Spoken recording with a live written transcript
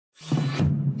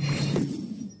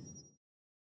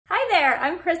there,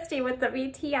 I'm Christy with the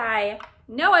VTI.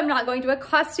 No, I'm not going to a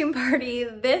costume party.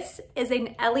 This is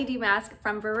an LED mask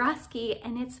from VeRosky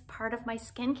and it's part of my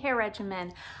skincare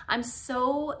regimen. I'm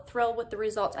so thrilled with the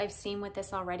results I've seen with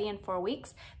this already in 4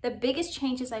 weeks. The biggest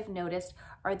changes I've noticed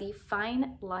are the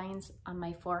fine lines on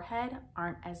my forehead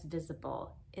aren't as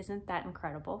visible. Isn't that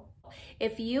incredible?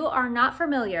 If you are not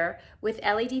familiar with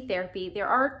LED therapy, there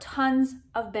are tons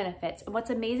of benefits. And what's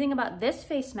amazing about this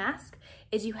face mask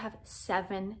is you have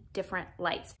 7 different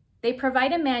lights. They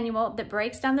provide a manual that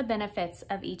breaks down the benefits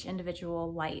of each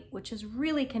individual light, which is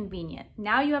really convenient.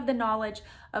 Now you have the knowledge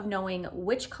of knowing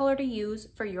which color to use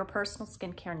for your personal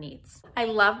skincare needs. I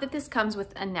love that this comes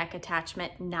with a neck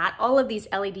attachment. Not all of these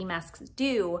LED masks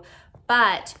do,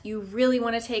 but you really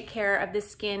want to take care of the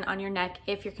skin on your neck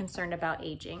if you're concerned about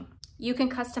aging. You can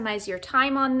customize your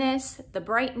time on this, the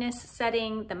brightness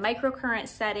setting, the microcurrent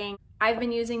setting. I've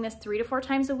been using this 3 to 4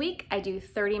 times a week. I do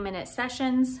 30-minute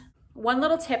sessions. One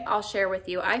little tip I'll share with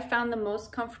you, I found the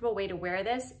most comfortable way to wear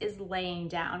this is laying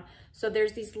down. So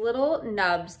there's these little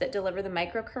nubs that deliver the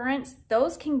microcurrents.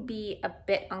 Those can be a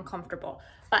bit uncomfortable,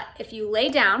 but if you lay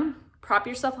down, prop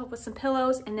yourself up with some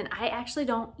pillows, and then I actually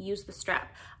don't use the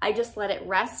strap. I just let it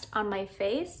rest on my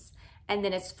face and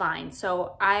then it's fine.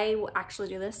 So I will actually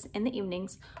do this in the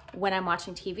evenings when I'm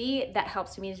watching TV. That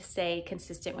helps me to stay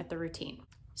consistent with the routine.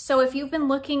 So if you've been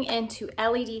looking into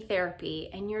LED therapy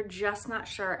and you're just not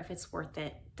sure if it's worth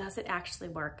it, does it actually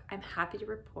work? I'm happy to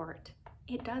report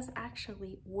it does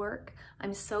actually work.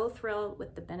 I'm so thrilled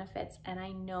with the benefits and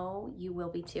I know you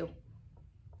will be too.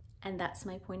 And that's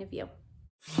my point of view.